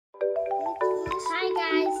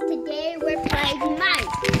Today we're playing mice.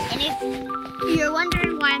 And if you're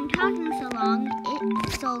wondering why I'm talking so loud,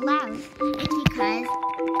 it's because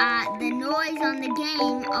the noise on the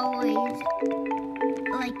game always,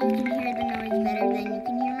 like, you can hear the noise better than you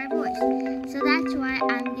can hear my voice. So that's why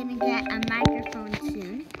I'm gonna get a microphone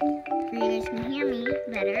soon, so you guys can hear me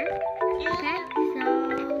better. Okay? So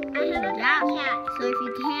yeah. So if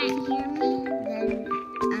you can't hear me, then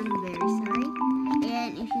I'm very sorry.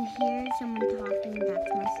 And if you hear someone talking, that's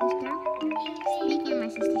my sister. Speaking of my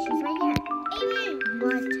sister, she's right here. Amen.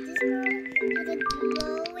 What? This girl has a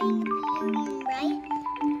glowing blue, right?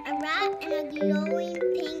 A rat and a glowing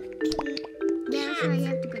pink Yeah, that's why you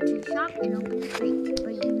have to go to the shop and open the crate.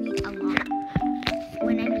 But you need a lot.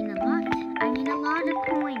 When I mean a lot, I mean a lot of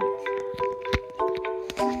coins.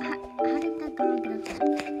 How did that girl get up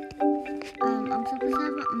there? I'm supposed to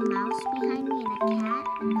have a mouse behind me and a cat,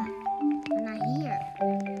 but they're not here.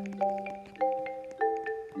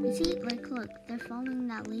 You see, like, look, they're following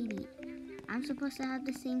that lady. I'm supposed to have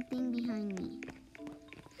the same thing behind me.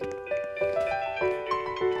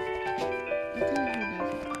 Let's see who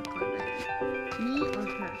does parkour better, me or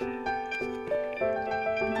her.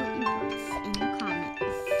 Put your votes in the comments.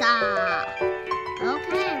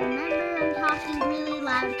 Okay, remember I'm talking really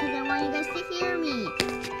loud because I want you guys to hear me.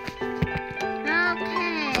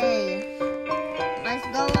 Okay, let's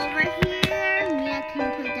go over here. Mia, can you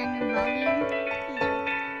put down your volume?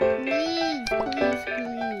 Please.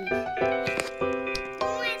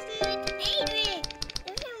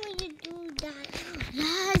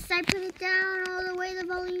 Yes, I put it down all the way, the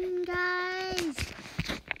volume, guys.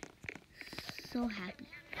 So happy.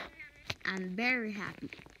 I'm very happy.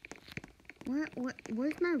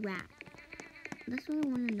 Where's my rat? That's what I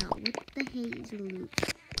want to know. What's the haze loot?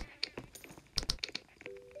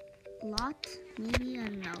 Lot? Maybe? I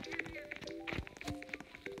don't know.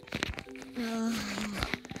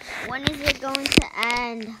 When is it going to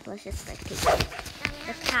end? Let's just spectate.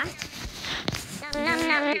 The cat?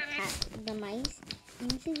 The mice? Let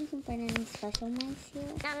me see if we can find any special mice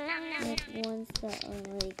here. Like ones that are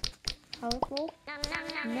like colorful.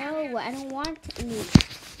 No, I don't want to eat.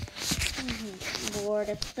 I'm bored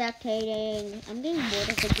of spectating. I'm getting bored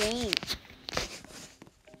of the game.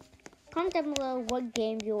 Comment down below what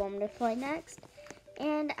game you want me to play next.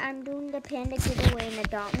 And I'm doing the panda giveaway and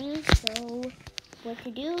adopt me. So what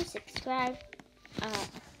to do? Subscribe,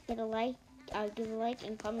 hit a like, give a like,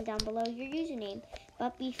 and comment down below your username.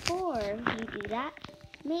 But before you do that,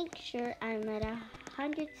 make sure I'm at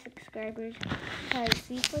 100 subscribers, because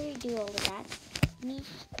before you do all of that,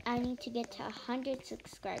 I need to get to 100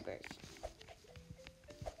 subscribers.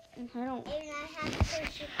 And I don't.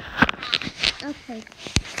 Okay.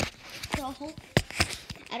 So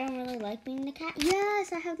I don't really like being the cat.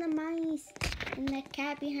 Yes, I have the mice and the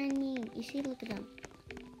cat behind me. You see, look at them.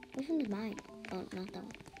 Which one is mine? Oh, not that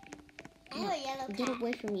one. I have a yellow cat. Get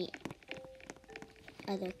away from me.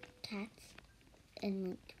 Other cats and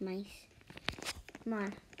like mice. Come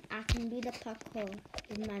on, I can do the parkour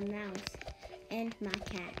with my mouse and my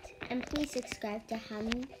cat. And please subscribe to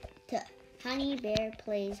Honey Bear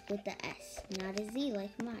Plays with the S, not a Z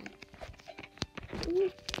like mine.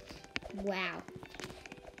 Ooh. Wow.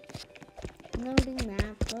 Loading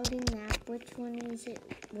map. Which one is it?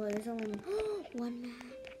 Well, there's only one map.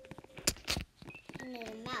 And then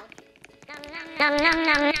a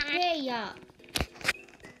mouse. Hey, y'all.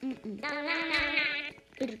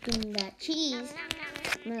 Better give me that cheese.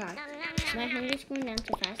 Oh my god. My hunger's going down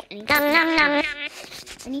so fast. I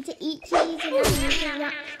need to eat cheese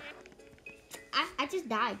and I just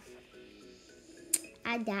died.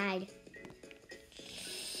 I died.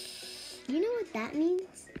 You know what that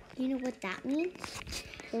means? You know what that means?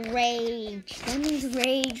 Rage. That means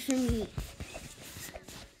rage for me.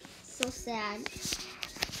 So sad.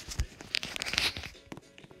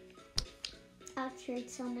 I'll trade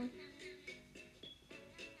someone.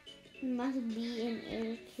 Must be an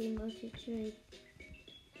AFK mode to trade.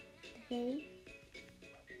 Okay.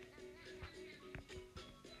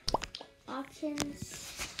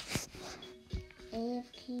 Options.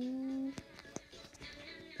 AFK.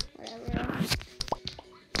 Whatever.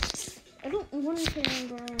 I don't want to play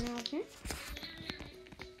Rainbow right now, okay?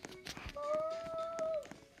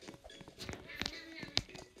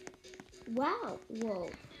 Wow. Whoa.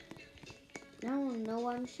 I don't know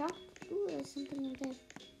why I'm shocked. Ooh, there's something over there.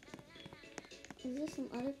 Is there some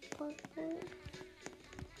other part for it?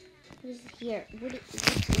 What is here? What's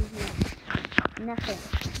in here? Nothing.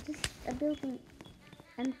 Just a building.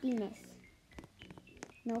 Emptiness.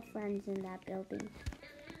 No friends in that building.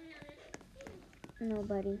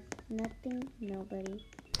 Nobody. Nothing. Nobody.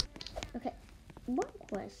 Okay. One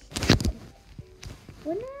question.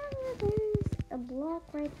 Whenever there's a block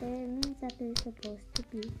right there, it means that there's supposed to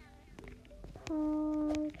be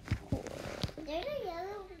parkour. There's a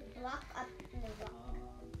yellow block up in the wall.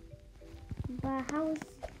 But how is,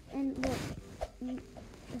 and look,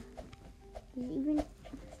 there's even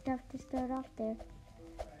stuff to start off there.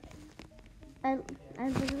 I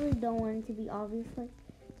literally don't want it to be obvious. Like,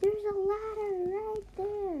 there's a ladder right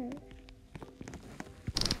there.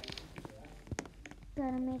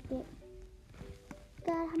 Gotta make it.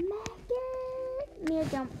 Gotta make it. Mia,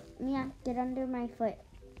 jump. Mia, get under my foot.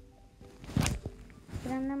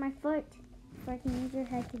 Get under my foot so I can use your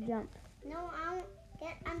head to jump. No, I won't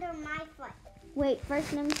get under my foot. Wait,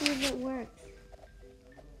 first let me see if it works.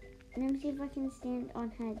 Let me see if I can stand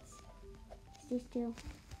on heads. Stay still.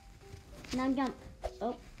 Now jump.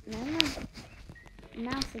 Oh, no.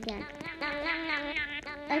 Mouse again.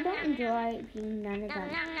 I don't enjoy being none of them.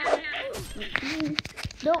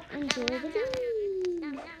 Don't enjoy the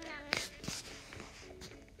game.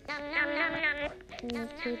 And the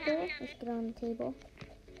table. Let's get on the table.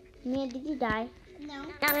 Mia, did you die? No.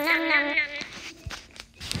 I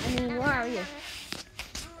mean, where are you? I'm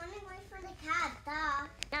running away from the cat. Duh.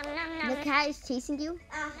 The cat is chasing you?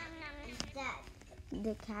 It's dead.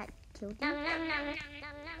 The cat killed you?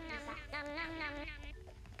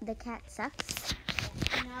 The cat sucks?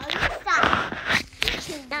 No, you suck.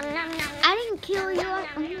 I didn't kill you.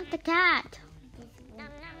 I'm not the cat.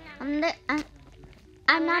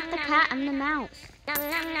 I'm not the cat. I'm the mouse.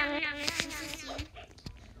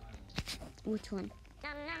 Which one?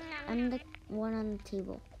 I'm the one on the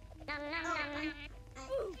table.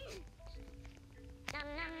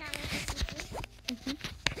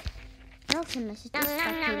 Okay, my sister's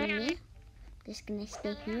spectating me. Just gonna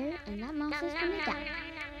stay here, and that mouse is gonna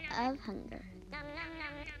die of hunger.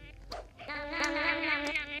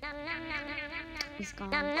 He's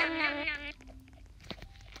gone.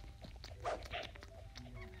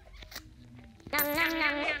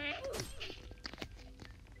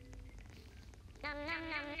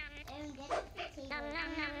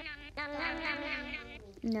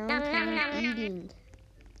 No, I'm eating.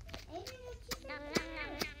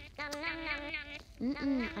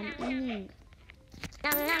 I'm eating.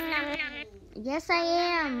 Yes, I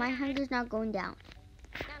am. My hunger's not going down.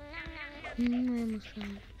 I almost fell.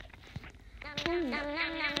 Oh,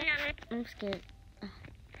 I'm scared.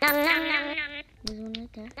 There's one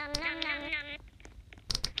right there.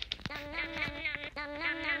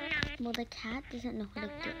 Well, the cat doesn't know how to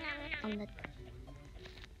get on the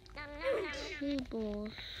table,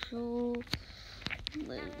 so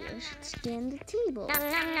maybe I should stay on the table.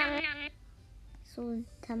 So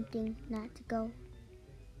tempting not to go.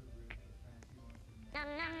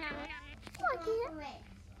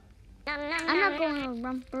 I'm not going to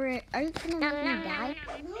run for it. Are you going to make me die?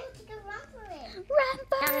 No, take a run for it. Run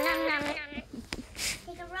for it!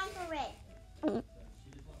 Take a run for it.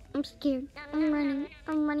 I'm scared. I'm running.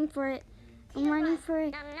 I'm running for it. I'm running for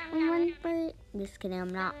it. I'm running for it. Just kidding.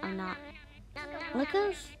 I'm not.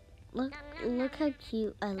 Look how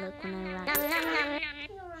cute I look when I run. Take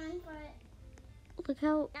a run for it.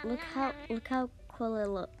 Look how cool I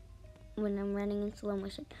look when I'm running in slow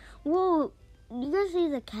motion. Whoa! You guys see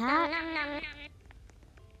the cat?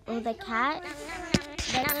 Oh, the cat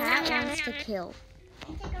wants to kill.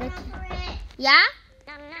 Take a run for it. Yeah?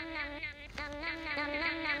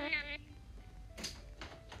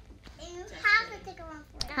 You have to take a run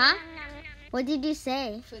for it. Huh? What did you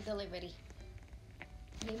say? Food delivery.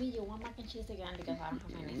 Maybe you want mac and cheese again because I don't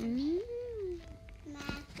have anything.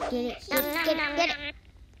 Get it. Get it. Get it.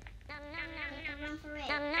 Take a run for it.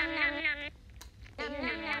 Do you need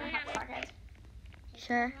one hot pocket?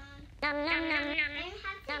 Sure. Take a run.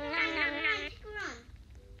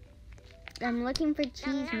 I'm looking for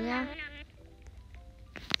cheese, Mia.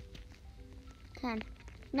 10,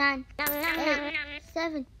 9, 8,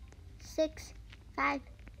 7, 6, 5,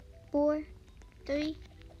 4, 3,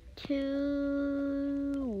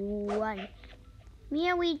 2, 1.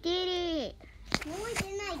 Mia, we did it. No, I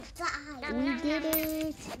didn't. I died. We did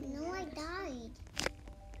it. No, I died.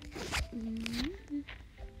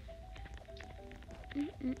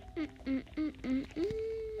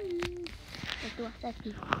 Let's do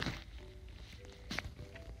a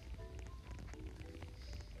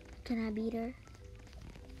Can I beat her?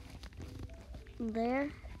 There.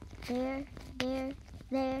 We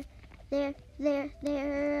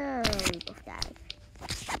both died.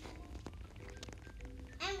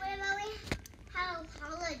 And what about how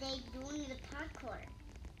holiday doing the parkour?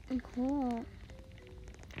 Cool.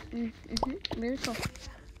 Really cool.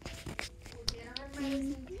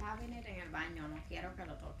 Cabinet en el baño. No quiero que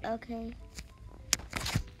lo toque. Okay.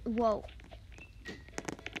 Whoa.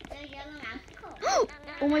 yellow mouse coat.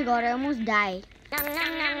 Oh my god, I almost died. I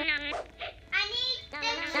need the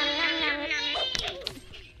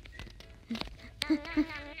cheese.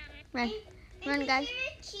 Run. Run, guys.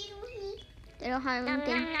 Cheese with me. They don't have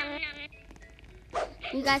anything.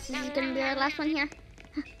 You guys, this is gonna be our last one here.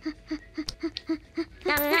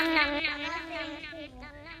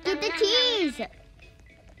 Get the cheese!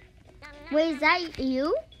 Wait, is that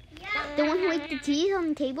you? Yeah. The one who ate the cheese on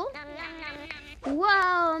the table? Whoa,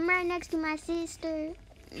 I'm right next to my sister.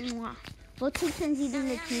 Mwah. We'll take turns eating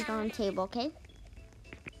the cheese on the table, okay?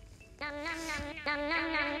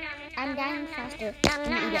 I'm dying faster.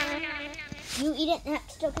 You eat it. You eat it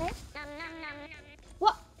next, okay?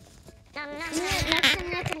 What? Next time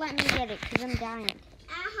you have to let me get it, because I'm dying.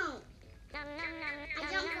 Ow. I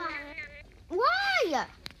jumped off. Why?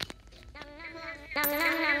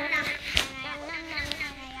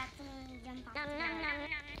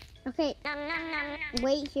 Okay,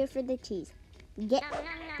 wait here for the cheese. Get,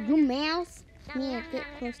 you mouse. Mia, get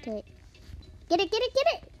close to it. Get it, get it, get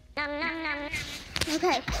it.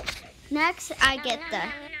 Okay, next I get the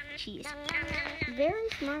cheese. Very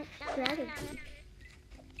smart strategy.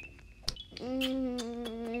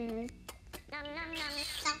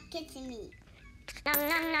 Stop kissing me.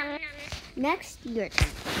 Next, your turn.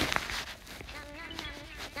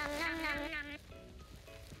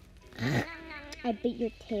 I bit your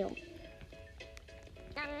tail.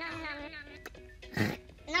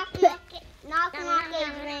 Knock,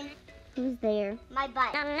 Adrian. Who's there? My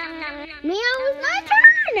butt. Mia, it was my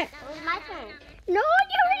turn! It was my turn. No,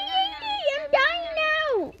 you already ate it! I'm dying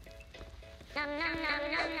now!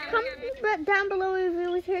 Comment down below if it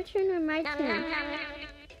was her turn or my turn.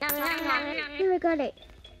 Here, I got it.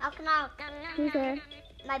 Knock. Who's there?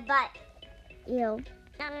 My butt. Ew.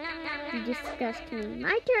 You disgust me.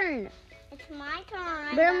 My turn! It's my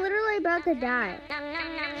turn. But I'm literally about to die.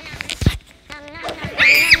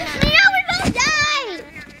 Mia, we both died!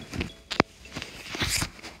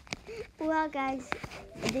 Well, guys,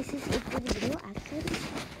 this is it for the video, actually.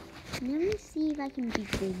 Let me see if I can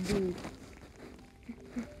beat this dude.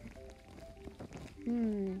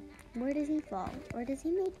 Where does he fall? Or does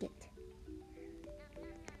he make it?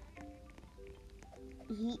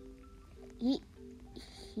 He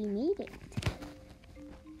made it.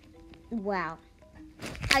 Wow.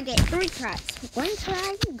 I get 3 tries. 1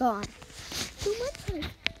 try, gone. 2 more tries.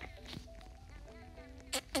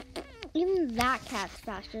 Even that cat's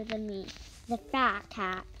faster than me. The fat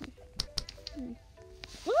cat.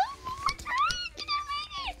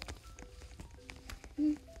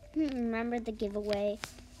 Remember the giveaway.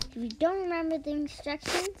 If you don't remember the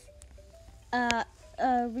instructions,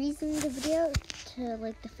 reason the video to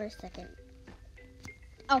like the first second.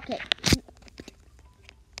 Okay.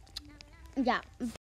 Yeah.